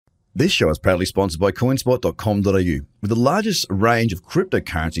This show is proudly sponsored by coinspot.com.au, with the largest range of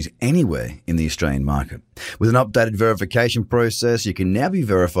cryptocurrencies anywhere in the Australian market. With an updated verification process, you can now be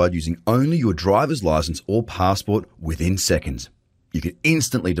verified using only your driver's license or passport within seconds. You can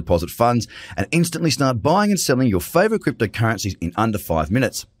instantly deposit funds and instantly start buying and selling your favorite cryptocurrencies in under 5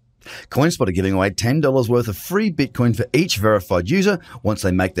 minutes. CoinSpot are giving away $10 worth of free Bitcoin for each verified user once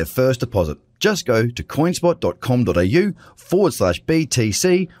they make their first deposit. Just go to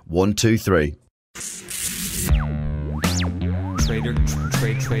coinspot.com.au/BTC123. Trader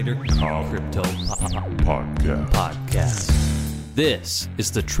Cobb Crypto Podcast. This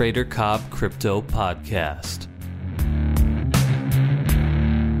is the Trader Cobb Crypto Podcast.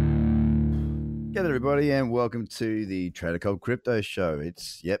 G'day everybody and welcome to the Trader Cobb Crypto Show.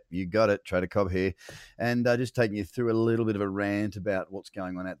 You got it, Trader Cobb here, and just taking you through a little bit of a rant about what's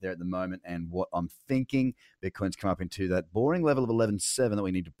going on out there at the moment and what I'm thinking. Bitcoin's come up into that boring level of 11.7 that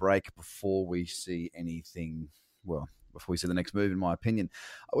we need to break before we see anything, before we see the next move, in my opinion.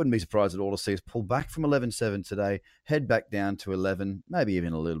 I wouldn't be surprised at all to see us pull back from 11.7 today, head back down to 11, maybe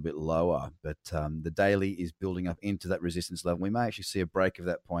even a little bit lower. But the daily is building up into that resistance level. We may actually see a break of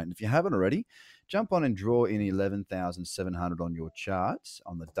that point. And if you haven't already, jump on and draw in 11,700 on your charts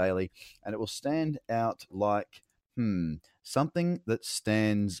on the daily, and it will stand out like something that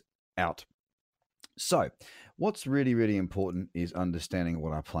stands out. So what's really, really important is understanding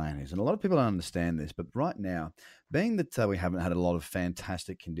what our plan is. And a lot of people don't understand this, but right now, being that we haven't had a lot of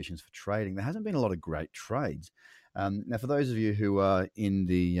fantastic conditions for trading, there hasn't been a lot of great trades. Now, for those of you who are in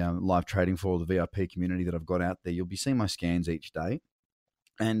the live trading for the VIP community that I've got out there, you'll be seeing my scans each day.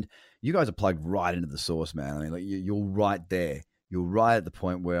 And you guys are plugged right into the source, man. I mean, like you're right there. You're right at the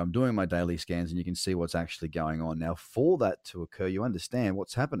point where I'm doing my daily scans and you can see what's actually going on. Now, for that to occur, you understand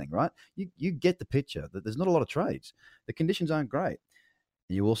what's happening, right? You get the picture that there's not a lot of trades. The conditions aren't great.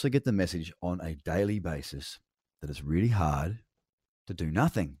 And you also get the message on a daily basis that it's really hard to do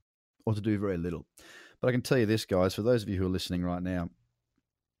nothing or to do very little. But I can tell you this, guys, for those of you who are listening right now,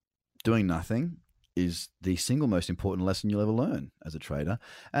 doing nothing is the single most important lesson you'll ever learn as a trader.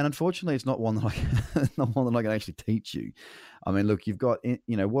 And unfortunately, it's not one that I can actually teach you. I mean, look, you've got,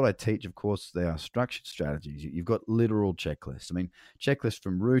 what I teach, of course, they are structured strategies. You've got literal checklists. I mean, checklists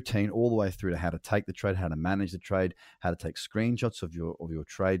from routine all the way through to how to take the trade, how to manage the trade, how to take screenshots of your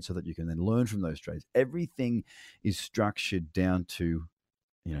trade so that you can then learn from those trades. Everything is structured down to,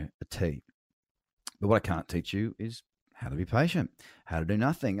 a T. But what I can't teach you is how to be patient, how to do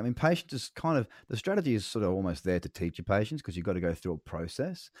nothing. I mean, patience is the strategy is sort of almost there to teach you patience because you've got to go through a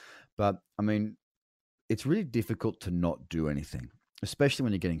process. But I mean, it's really difficult to not do anything, especially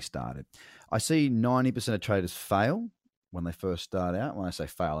when you're getting started. I see 90% of traders fail when they first start out. When I say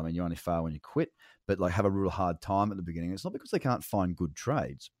fail, I mean, you only fail when you quit, but like have a real hard time at the beginning. It's not because they can't find good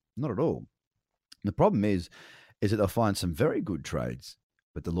trades, not at all. The problem is that they'll find some very good trades,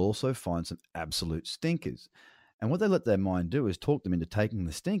 but they'll also find some absolute stinkers. And what they let their mind do is talk them into taking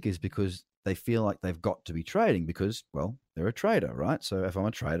the stinkers because they feel like they've got to be trading because, well, they're a trader, right? So if I'm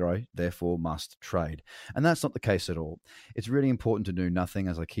a trader, I therefore must trade. And that's not the case at all. It's really important to do nothing,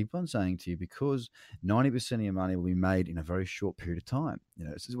 as I keep on saying to you, because 90% of your money will be made in a very short period of time.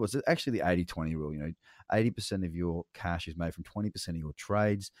 It's actually the 80-20 rule. 80% of your cash is made from 20% of your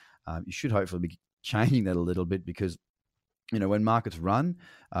trades. You should hopefully be changing that a little bit because, when markets run,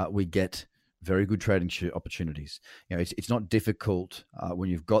 we get very good trading opportunities. It's not difficult when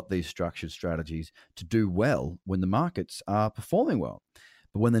you've got these structured strategies to do well when the markets are performing well.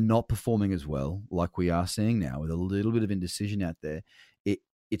 But when they're not performing as well, like we are seeing now with a little bit of indecision out there,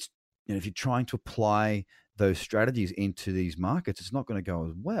 it's if you're trying to apply those strategies into these markets, it's not going to go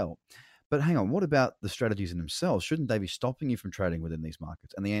as well. But hang on, what about the strategies in themselves? Shouldn't they be stopping you from trading within these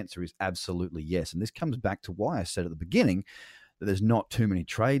markets? And the answer is absolutely yes. And this comes back to why I said at the beginning that there's not too many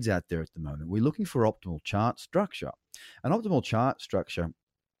trades out there at the moment. We're looking for optimal chart structure. An optimal chart structure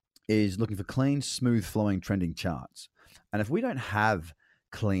is looking for clean, smooth flowing trending charts. And if we don't have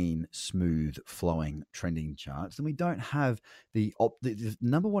clean, smooth flowing trending charts, then we don't have the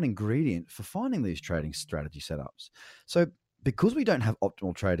number one ingredient for finding these trading strategy setups. So because we don't have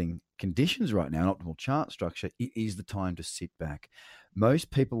optimal trading conditions right now, an optimal chart structure, it is the time to sit back. Most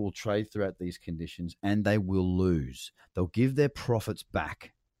people will trade throughout these conditions and they will lose. They'll give their profits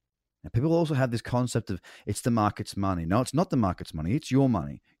back. And people also have this concept of it's the market's money. No, it's not the market's money. It's your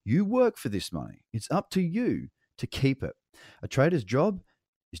money. You work for this money. It's up to you to keep it. A trader's job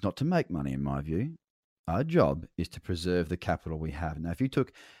is not to make money, in my view. Our job is to preserve the capital we have. Now, if you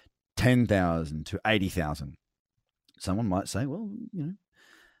took 10,000 to 80,000, someone might say, well,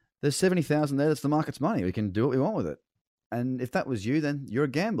 there's 70,000 there. That's the market's money. We can do what we want with it. And if that was you, then you're a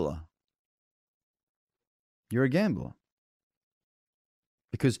gambler. You're a gambler.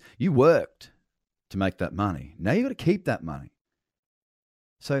 Because you worked to make that money. Now you've got to keep that money.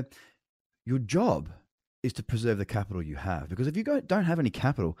 So your job is to preserve the capital you have. Because if you don't have any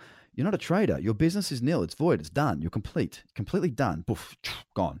capital, you're not a trader. Your business is nil. It's void. It's done. You're completely done. Poof,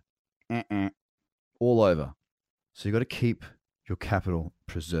 gone. All over. So you've got to keep your capital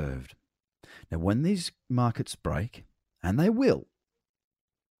preserved. Now, when these markets break, and they will,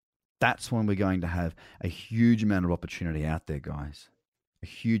 that's when we're going to have a huge amount of opportunity out there, guys. A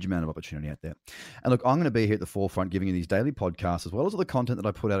huge amount of opportunity out there. And look, I'm going to be here at the forefront giving you these daily podcasts as well as all the content that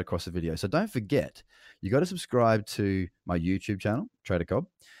I put out across the video. So don't forget, you got to subscribe to my YouTube channel, Trader Cobb.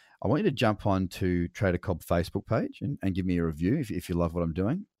 I want you to jump on to Trader Cobb Facebook page and give me a review if you love what I'm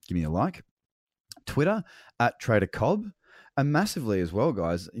doing. Give me a like. Twitter at Trader Cobb. And massively as well,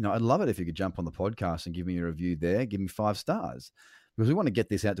 guys, I'd love it if you could jump on the podcast and give me a review there. Give me 5 stars. Because we want to get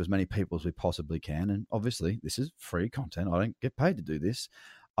this out to as many people as we possibly can. And obviously, this is free content. I don't get paid to do this.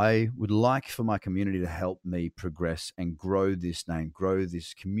 I would like for my community to help me progress and grow this name, grow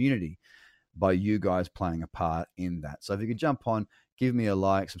this community by you guys playing a part in that. So if you could jump on, give me a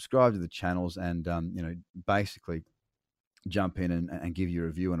like, subscribe to the channels, and basically jump in and give you a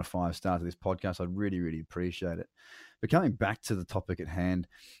review and a 5 star to this podcast, I'd really, really appreciate it. But coming back to the topic at hand,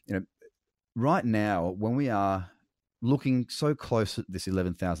 right now, when we are looking so close at this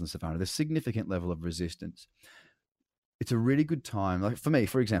 11,700, there's significant level of resistance. It's a really good time. Like for me,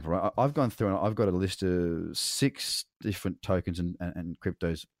 for example, I've gone through and I've got a list of 6 different tokens and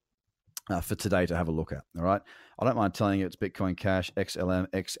cryptos for today to have a look at. All right. I don't mind telling you it's Bitcoin Cash, XLM,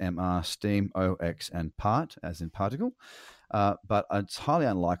 XMR, Steam, OX, and Part, as in particle. But it's highly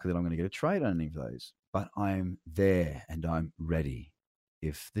unlikely that I'm going to get a trade on any of those. But I'm there and I'm ready.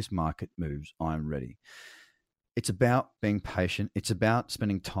 If this market moves, I'm ready. It's about being patient. It's about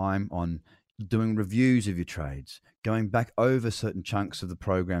spending time on doing reviews of your trades, going back over certain chunks of the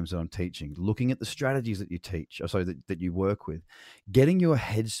programs that I'm teaching, looking at the strategies that you teach, that you work with, getting your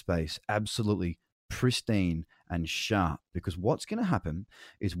headspace absolutely pristine and sharp. Because what's going to happen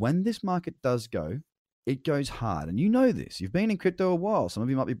is when this market does go, it goes hard. And you know this. You've been in crypto a while. Some of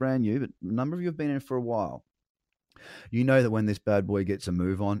you might be brand new, but a number of you have been in it for a while. You know that when this bad boy gets a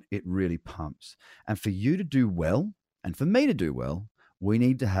move on, it really pumps. And for you to do well, and for me to do well, we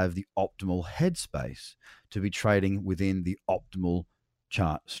need to have the optimal headspace to be trading within the optimal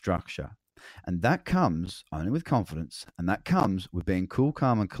chart structure. And that comes only with confidence, and that comes with being cool,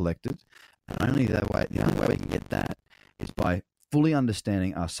 calm, and collected. And the only way we can get that is by fully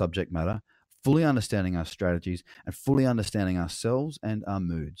understanding our subject matter, fully understanding our strategies, and fully understanding ourselves and our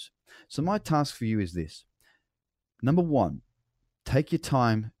moods. So my task for you is this. Number 1, take your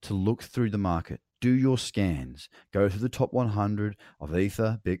time to look through the market. Do your scans. Go through the top 100 of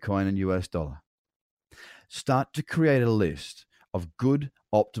Ether, Bitcoin, and US dollar. Start to create a list of good,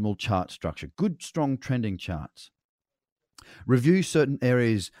 optimal chart structure, good, strong trending charts. Review certain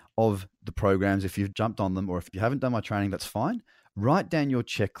areas of the programs if you've jumped on them, or if you haven't done my training, that's fine. Write down your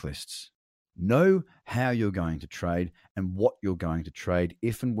checklists. Know how you're going to trade and what you're going to trade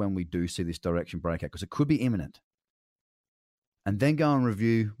if and when we do see this direction breakout, because it could be imminent. And then go and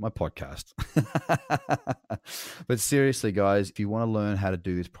review my podcast. But seriously, guys, if you want to learn how to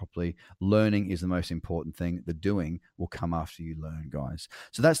do this properly, learning is the most important thing. The doing will come after you learn, guys.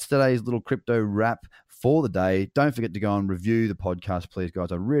 So that's today's little crypto wrap for the day. Don't forget to go and review the podcast, please,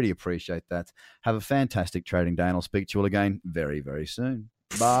 guys. I really appreciate that. Have a fantastic trading day, and I'll speak to you all again very, very soon.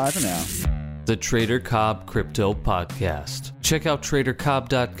 Bye for now. The Trader Cobb Crypto Podcast. Check out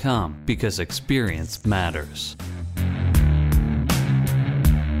TraderCobb.com because experience matters.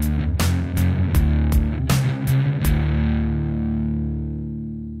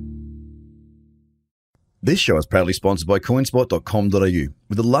 This show is proudly sponsored by coinspot.com.au,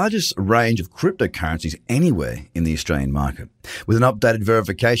 with the largest range of cryptocurrencies anywhere in the Australian market. With an updated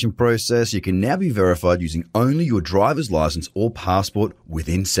verification process, you can now be verified using only your driver's license or passport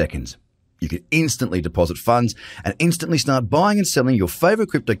within seconds. You can instantly deposit funds and instantly start buying and selling your favorite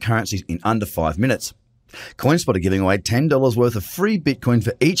cryptocurrencies in under 5 minutes. CoinSpot are giving away $10 worth of free Bitcoin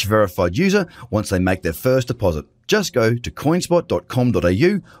for each verified user once they make their first deposit. Just go to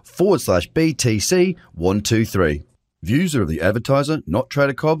coinspot.com.au/BTC123. Views are of the advertiser, not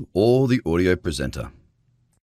Trader Cobb or the audio presenter.